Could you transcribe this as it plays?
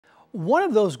One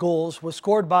of those goals was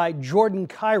scored by Jordan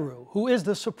Kyrou, who is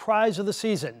the surprise of the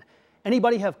season.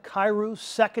 Anybody have Kyrou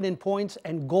second in points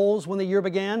and goals when the year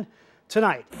began?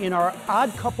 Tonight, in our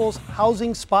Odd Couples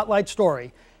Housing Spotlight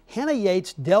story, Hannah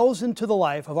Yates delves into the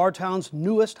life of our town's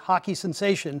newest hockey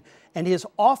sensation and his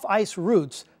off-ice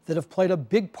roots that have played a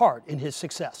big part in his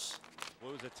success.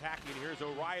 Blues attacking. Here's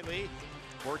O'Reilly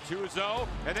for Tuzo,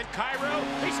 and then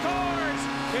Kyrou. He scores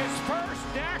his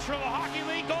first National Hockey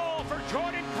League goal for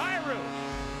Jordan Kyrou.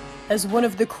 As one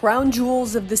of the crown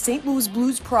jewels of the St. Louis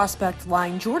Blues prospect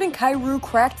line, Jordan Kyrou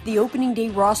cracked the opening day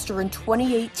roster in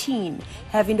 2018,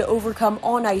 having to overcome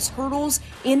on-ice hurdles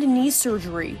and a knee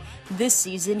surgery. This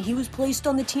season, he was placed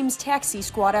on the team's taxi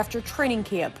squad after training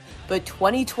camp, but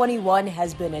 2021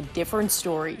 has been a different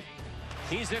story.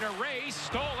 He's in a race,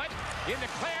 stole it, into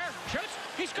Claire, shoots,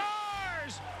 he scores!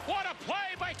 What a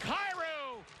play by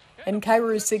Kyrou! And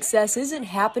Kyrou's success isn't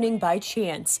happening by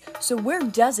chance, so where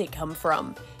does it come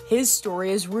from? His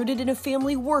story is rooted in a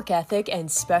family work ethic and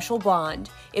special bond.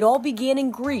 It all began in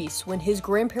Greece when his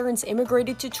grandparents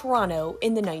immigrated to Toronto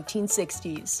in the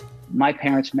 1960s. My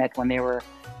parents met when they were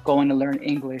going to learn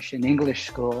English in English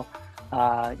school,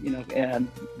 the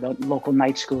local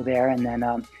night school there, and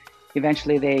then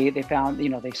eventually they found,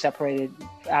 they separated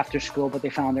after school, but they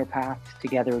found their path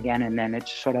together again, and then it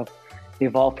sort of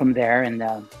evolved from there. And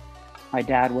my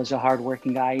dad was a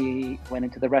hardworking guy. He went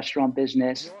into the restaurant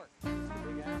business.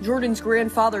 Jordan's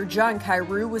grandfather, John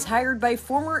Kyrou, was hired by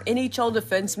former NHL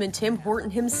defenseman Tim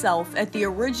Horton himself at the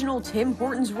original Tim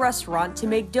Hortons restaurant to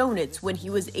make donuts when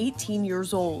he was 18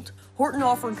 years old. Horton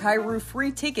offered Kyrou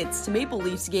free tickets to Maple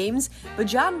Leafs games, but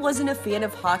John wasn't a fan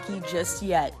of hockey just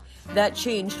yet. That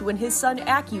changed when his son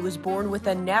Aki was born with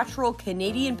a natural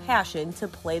Canadian passion to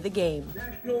play the game.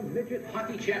 National Midget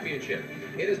Hockey Championship.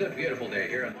 It is a beautiful day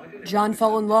here in London. John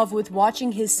fell in love with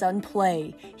watching his son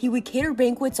play. He would cater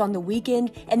banquets on the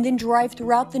weekend and then drive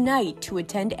throughout the night to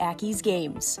attend Aki's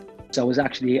games. So I was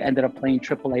actually ended up playing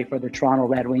AAA for the Toronto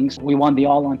Red Wings. We won the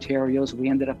All-Ontarios. We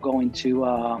ended up going to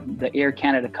the Air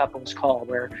Canada Cup, it was called,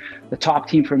 where the top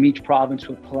team from each province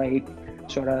would play,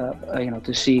 sort of,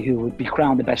 to see who would be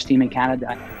crowned the best team in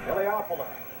Canada. Iliopolis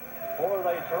for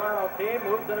the Toronto team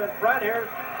moves it in front. Here's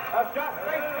a shot.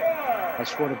 I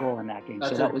scored a goal in that game.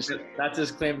 That's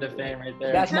his claim to fame right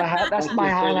there. That's my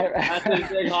highlight. That's his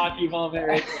big hockey moment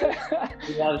right there.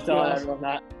 You gotta tell everyone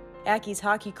that. Aki's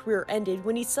hockey career ended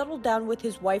when he settled down with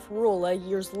his wife Rola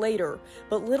years later,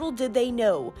 but little did they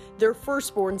know, their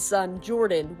firstborn son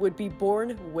Jordan would be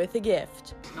born with a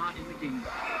gift. It's not in the game.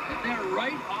 And they're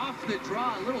right off the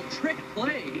draw, a little trick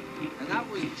play, and that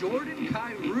was Jordan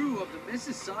Kyrou of the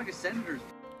Mississauga Senators.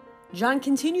 John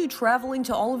continued traveling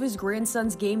to all of his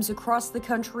grandson's games across the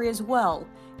country as well,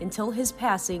 until his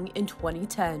passing in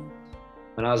 2010.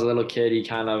 When I was a little kid, he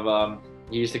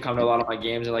used to come to a lot of my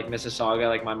games in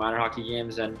Mississauga, my minor hockey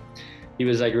games, and he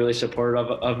was really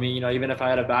supportive of me. Even if I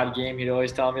had a bad game, he'd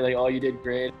always tell me oh, you did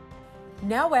great.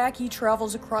 Now Aki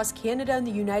travels across Canada and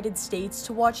the United States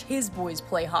to watch his boys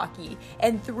play hockey,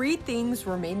 and three things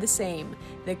remain the same: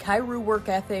 the Kyrou work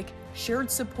ethic, shared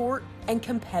support, and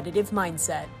competitive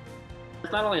mindset.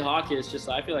 It's not only hockey, it's just,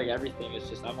 I feel like everything. It's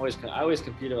just, I always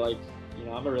compete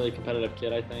I'm a really competitive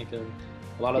kid, I think, and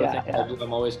a lot of the things I do,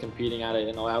 I'm always competing at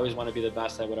it, I always want to be the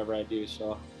best at whatever I do,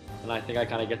 and I think I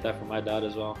kind of get that from my dad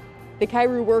as well. The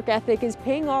Kyrou work ethic is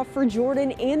paying off for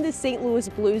Jordan and the St. Louis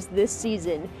Blues this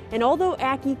season, and although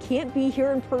Aki can't be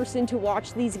here in person to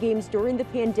watch these games during the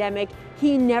pandemic,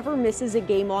 he never misses a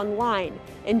game online,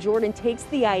 and Jordan takes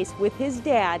the ice with his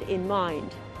dad in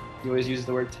mind. He always uses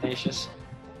the word tenacious.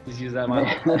 He's used that much.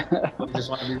 I just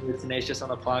want to be really tenacious on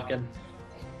the puck, and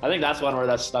I think that's one word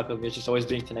that's stuck with me. It's just always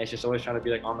being tenacious, always trying to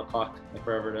be on the puck,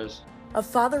 wherever it is. A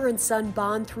father and son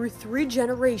bond through 3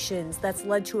 generations that's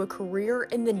led to a career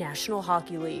in the National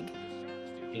Hockey League.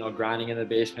 Grinding in the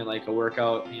basement, a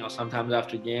workout, sometimes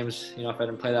after games, if I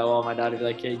didn't play that well, my dad would be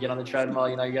like, hey, get on the treadmill,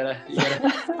 you gotta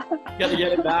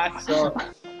get it back. So,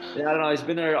 yeah, I don't know, he's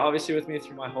been there obviously with me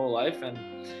through my whole life, and,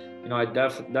 I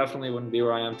definitely wouldn't be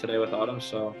where I am today without him.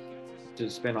 So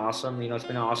it's been awesome. It's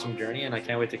been an awesome journey, and I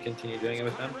can't wait to continue doing it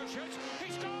with him.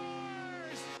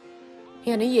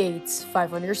 Hannah Yates,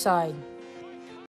 5 on your side.